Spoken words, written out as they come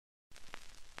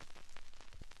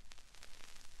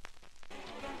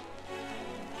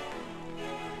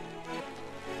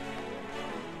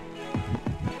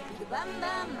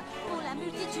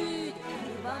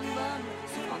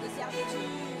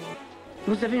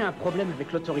Vous avez un problème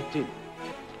avec l'autorité.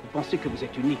 Vous pensez que vous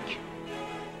êtes unique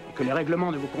et que les règlements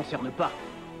ne vous concernent pas.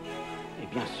 Et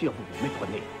bien sûr, vous vous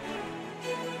méprenez.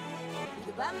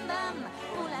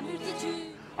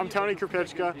 I'm Tony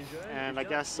Krupicka, and I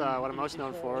guess what I'm most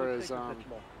known for is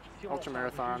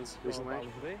ultramarathons recently.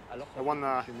 I won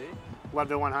the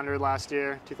Leadville 100 last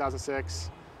year,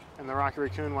 2006, and the Rocky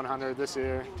Raccoon 100 this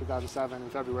year, 2007, in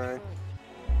February.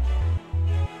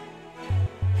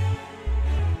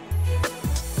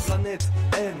 Planète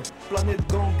haine, planète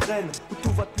gangrène, où tout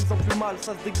va de plus en plus mal,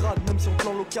 ça se dégrade, même sur le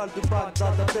plan local de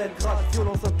Bagdad à Belgrade.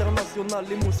 Violence internationale,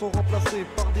 les mots sont remplacés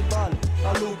par des balles.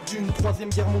 À l'aube d'une troisième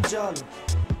guerre mondiale.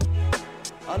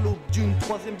 À l'aube d'une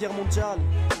troisième guerre mondiale.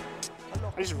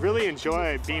 I just really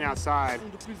enjoy being outside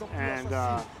and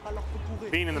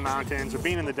being in the mountains or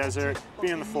being in the desert,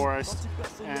 being in the forest.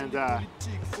 And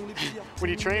when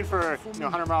you train for a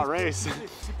 100-mile race,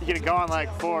 you get to go on like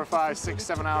 4, 5, 6,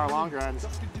 7 hour long runs.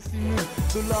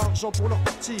 De l'argent pour leur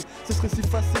parti, ce serait si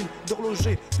facile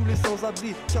d'horloger tous les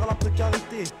sans-abri, car la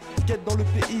précarité guette dans le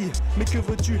pays. Mais que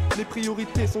veux-tu, les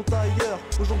priorités sont ailleurs.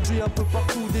 Aujourd'hui un peu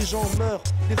partout des gens meurent,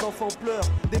 des enfants pleurent,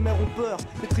 des mères ont peur,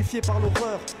 pétrifiées par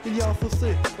l'horreur. Il y a un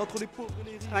fossé entre les pauvres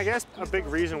et les riches. I guess a big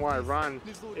reason why I run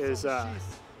is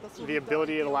the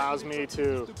ability it allows me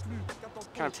to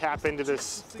kind of tap into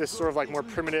this sort of like more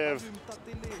primitive,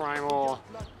 primal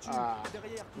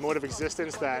mode of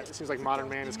existence that it seems like modern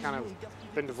man has kind of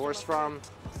been divorced from.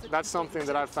 That's something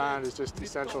that I've found is just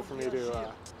essential for me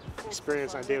to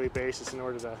experience on a daily basis in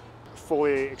order to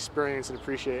fully experience and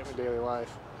appreciate my daily life.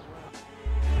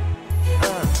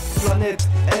 Planète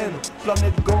haine,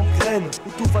 planète gangrène, où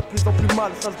tout va de plus en plus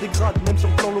mal, ça se dégrade, même sur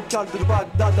le plan local de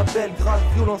Bagdad à Belgrade.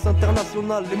 Violence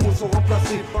internationale, les mots sont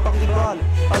remplacés par des balles,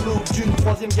 à l'aube d'une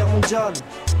troisième guerre mondiale.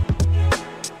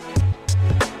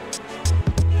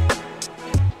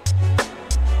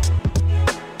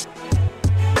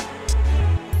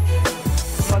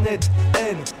 Planète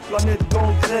haine, planète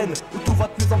gangrène, où tout va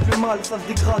de plus en plus mal, ça se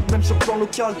dégrade, même sur le plan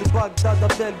local de Bagdad à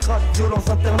Belgrade. Violence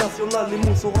internationale, les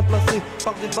mots sont remplacés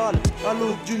par des balles, à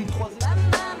l'aube d'une troisième.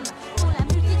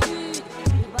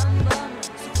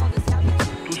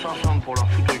 Tous ensemble pour leur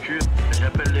foutre au cul,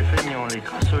 j'appelle les feignants, les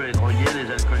crasseux, les drogués,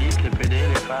 les alcooliques, les pédés,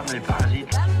 les femmes, les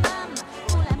parasites.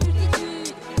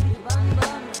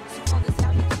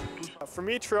 For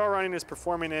me, trail running is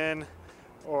performing in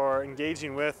or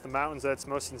engaging with the mountains that's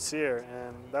most sincere,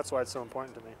 and that's why it's so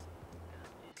important to me.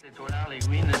 Les taulards, les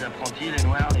gouines, les apprentis, les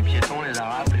noirs, les piétons, les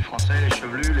arabes, les français, les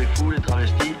chevelus, les fous, les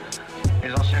travestis,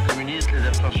 les anciens communistes, les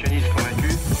abstentionnistes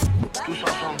convaincus, tous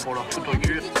ensemble pour leur foutre au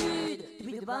cul.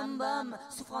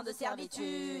 Souffrant de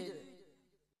servitude.